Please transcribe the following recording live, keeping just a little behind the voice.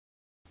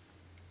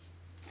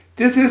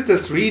This is the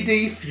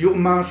 3D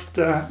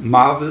VIEW-MASTER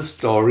Marvel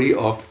story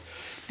of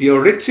the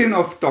origin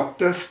of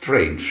Doctor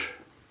Strange.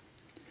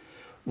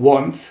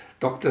 Once,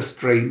 Doctor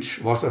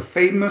Strange was a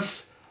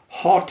famous,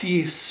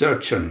 haughty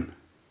surgeon.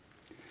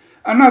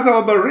 Another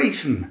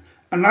operation,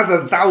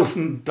 another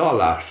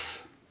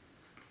 $1,000.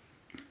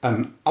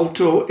 An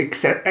auto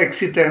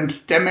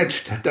accident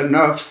damaged the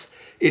nerves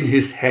in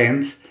his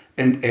hands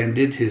and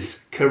ended his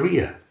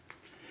career.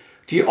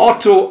 The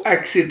auto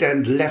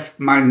accident left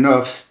my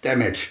nerves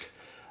damaged.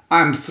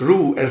 I'm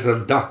through as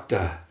a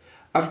doctor.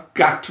 I've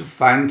got to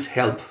find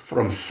help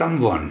from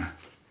someone.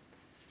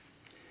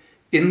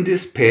 In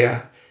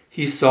despair,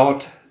 he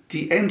sought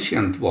the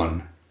Ancient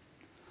One.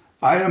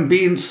 I am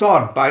being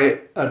sought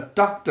by a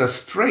Doctor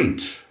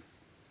Strange,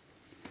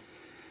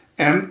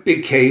 and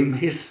became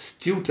his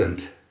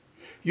student.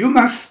 You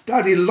must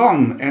study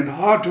long and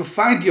hard to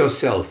find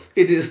yourself.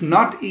 It is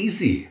not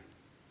easy.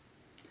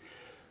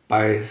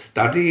 By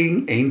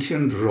studying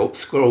ancient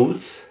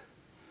scrolls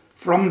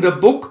from the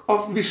Book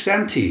of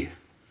Vishanti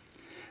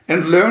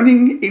and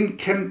learning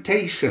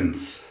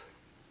incantations,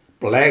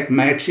 black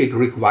magic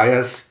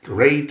requires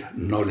great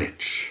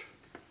knowledge.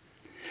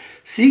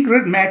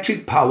 Secret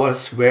magic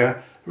powers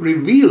were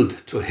revealed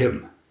to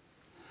him.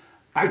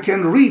 I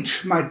can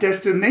reach my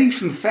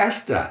destination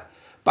faster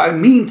by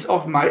means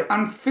of my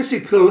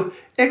unphysical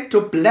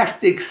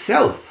ectoplastic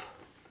self.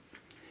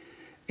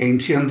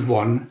 Ancient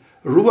One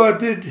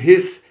rewarded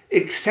his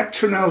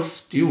exceptional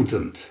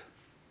student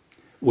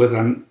with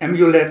an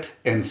amulet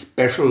and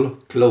special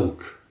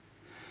cloak.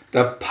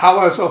 The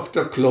powers of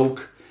the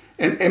cloak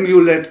and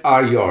amulet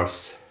are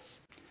yours.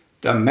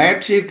 The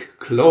magic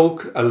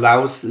cloak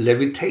allows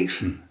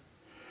levitation.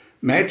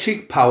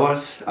 Magic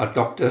powers are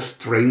Doctor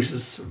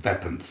Strange's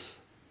weapons.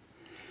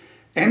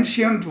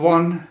 Ancient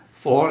One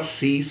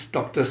foresees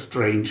Doctor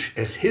Strange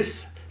as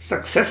his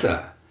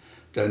successor,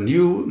 the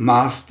new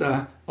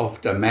master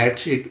of the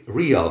magic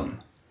realm.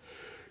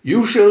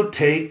 You shall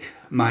take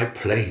my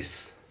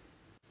place.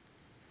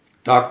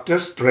 Doctor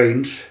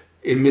Strange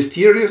in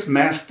Mysterious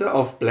Master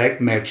of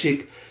Black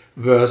Magic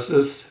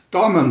versus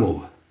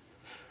Dormammu.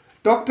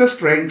 Doctor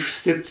Strange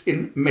sits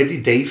in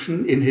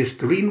meditation in his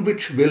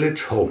Greenwich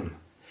Village home,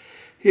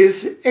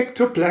 his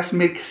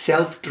ectoplasmic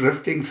self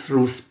drifting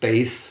through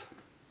space.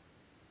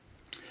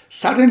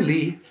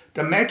 Suddenly,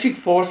 the magic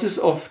forces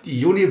of the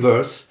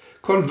universe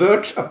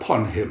converge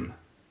upon him.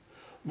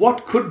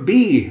 What could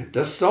be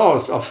the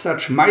source of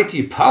such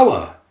mighty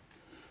power?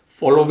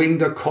 Following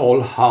the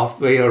call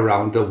halfway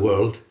around the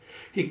world,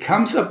 he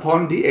comes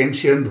upon the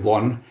Ancient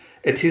One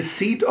at his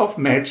seat of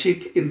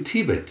magic in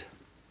Tibet.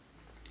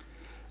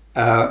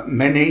 A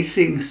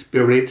menacing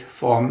spirit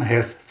form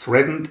has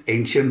threatened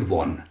Ancient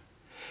One,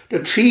 the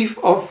chief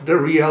of the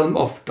realm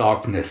of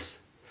darkness.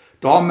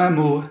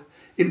 Dormammu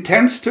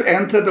intends to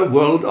enter the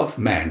world of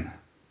man.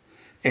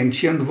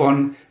 Ancient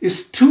One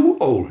is too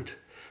old,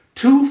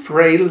 too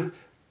frail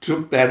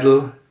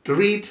to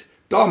treat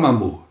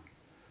Dormammu.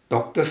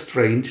 Doctor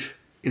Strange,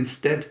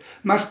 instead,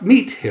 must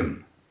meet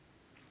him.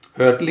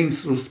 Hurtling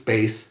through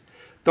space,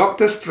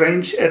 Doctor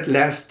Strange at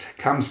last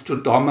comes to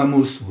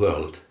Dormammu's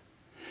world.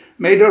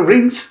 May the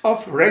rings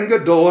of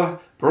Rangador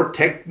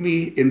protect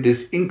me in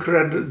this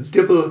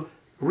incredible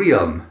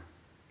realm.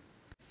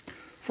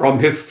 From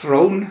his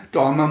throne,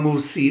 Dormammu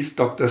sees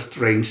Doctor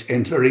Strange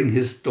entering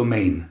his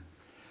domain.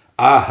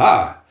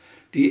 Aha!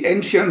 The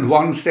Ancient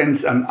One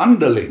sends an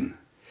underling.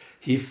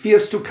 He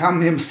fears to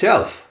come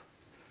himself.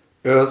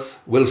 Earth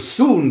will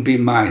soon be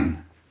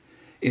mine.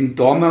 In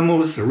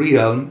Dormammu's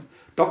realm,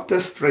 Doctor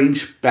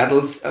Strange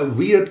battles a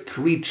weird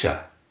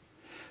creature.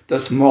 The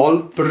small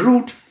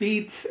brute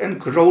feeds and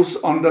grows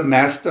on the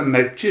master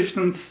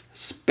magician's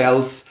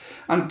spells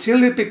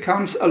until it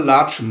becomes a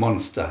large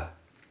monster.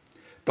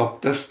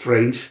 Doctor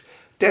Strange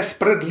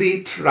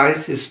desperately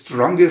tries his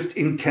strongest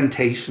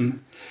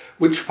incantation,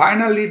 which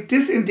finally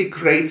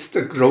disintegrates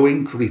the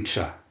growing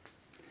creature.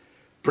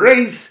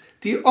 Praise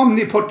the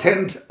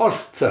omnipotent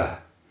Oster,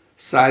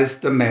 sighs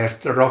the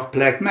master of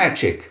black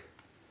magic.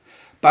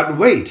 But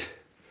wait,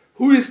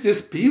 who is this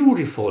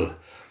beautiful,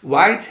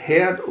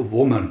 white-haired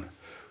woman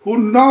who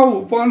now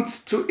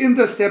wants to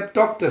intercept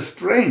Doctor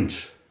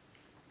Strange?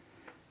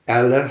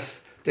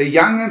 Alas, the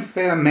young and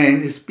fair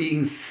man is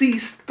being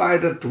seized by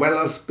the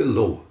dwellers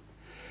below.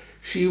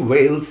 She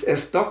wails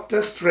as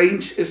Doctor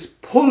Strange is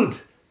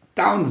pulled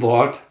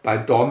downward by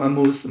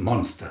Dormammu's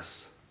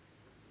monsters.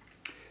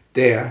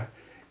 There,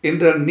 in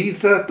the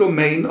nether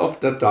domain of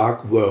the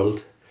dark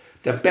world,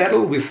 the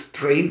battle with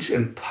strange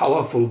and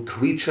powerful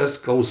creatures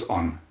goes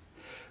on.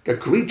 The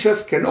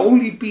creatures can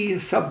only be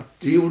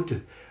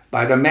subdued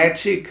by the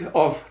magic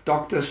of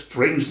Doctor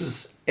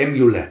Strange's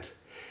amulet,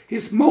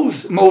 his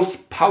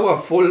most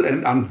powerful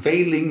and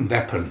unveiling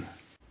weapon.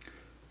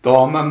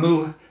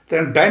 Dormammu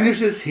then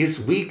banishes his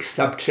weak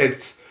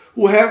subjects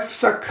who have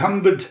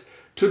succumbed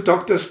to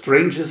Doctor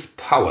Strange's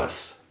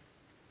powers.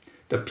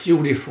 The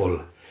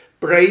beautiful,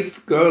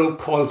 brave girl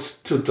calls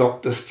to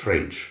Doctor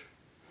Strange.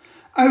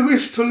 I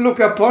wish to look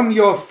upon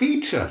your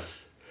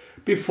features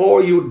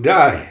before you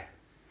die.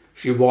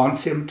 She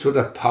warns him to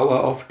the power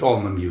of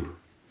Dormammu.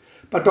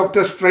 But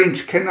Dr.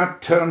 Strange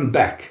cannot turn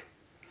back.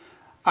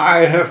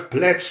 I have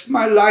pledged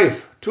my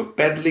life to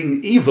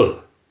battling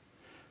evil.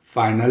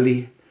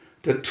 Finally,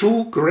 the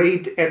two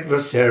great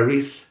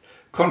adversaries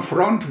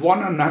confront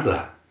one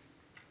another.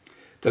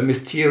 The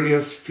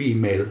mysterious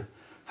female,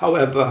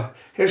 however,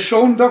 has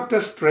shown Dr.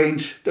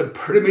 Strange the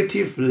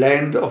primitive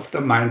land of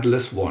the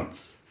mindless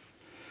ones.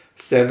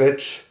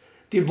 Savage,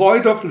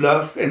 devoid of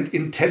love and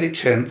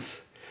intelligence,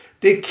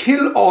 they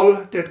kill all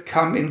that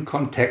come in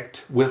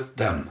contact with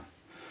them.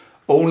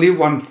 Only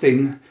one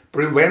thing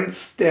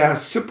prevents their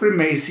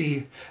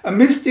supremacy, a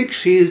mystic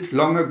shield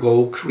long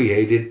ago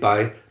created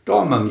by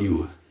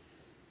Dormammu.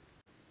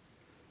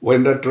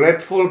 When the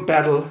dreadful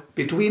battle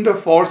between the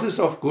forces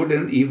of good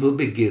and evil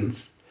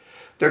begins,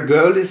 the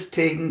girl is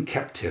taken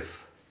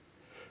captive.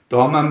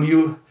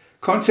 Dormammu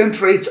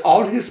concentrates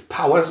all his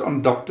powers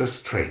on Dr.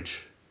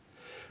 Strange.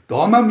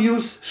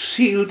 Dormammu's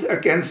shield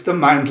against the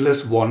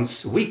mindless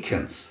ones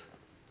weakens.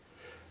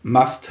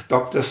 Must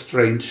Dr.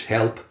 Strange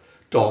help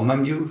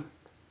Dormammu?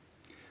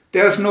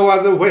 There's no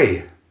other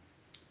way.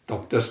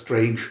 Dr.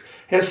 Strange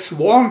has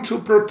sworn to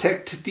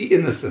protect the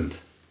innocent,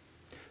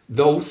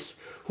 those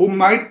who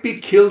might be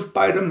killed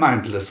by the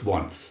mindless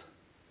ones.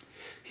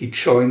 He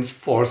joins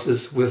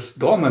forces with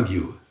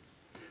Dormammu.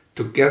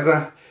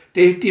 Together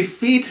they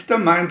defeat the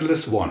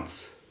mindless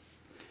ones.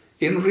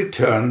 In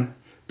return,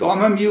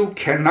 Dormammu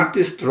cannot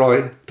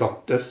destroy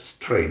Dr.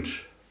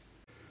 Strange.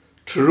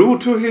 True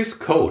to his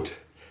code,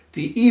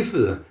 the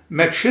evil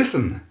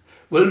magician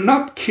will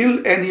not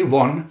kill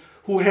anyone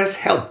who has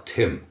helped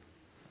him.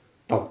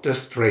 Dr.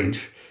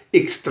 Strange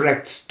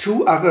extracts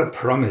two other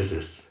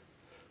promises.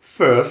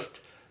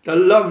 First, the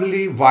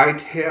lovely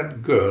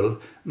white-haired girl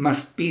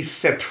must be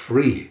set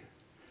free.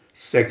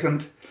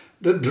 Second,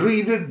 the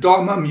dreaded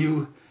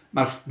Dormammu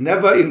must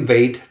never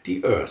invade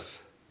the earth.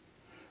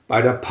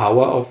 By the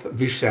power of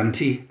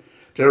Vishanti,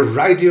 the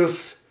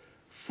righteous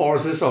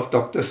forces of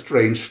Dr.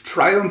 Strange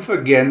triumph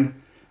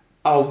again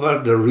over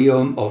the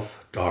realm of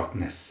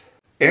darkness.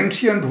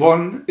 Ancient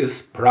One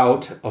is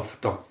proud of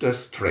Dr.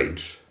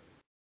 Strange.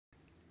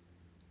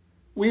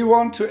 We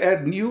want to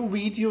add new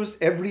videos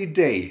every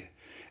day,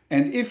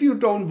 and if you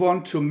don't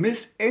want to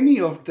miss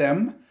any of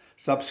them,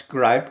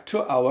 subscribe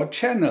to our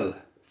channel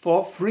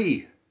for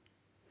free.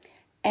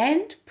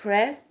 And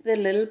press the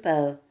little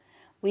bell.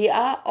 We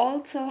are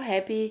also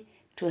happy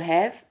to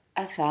have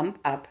a thumb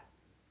up.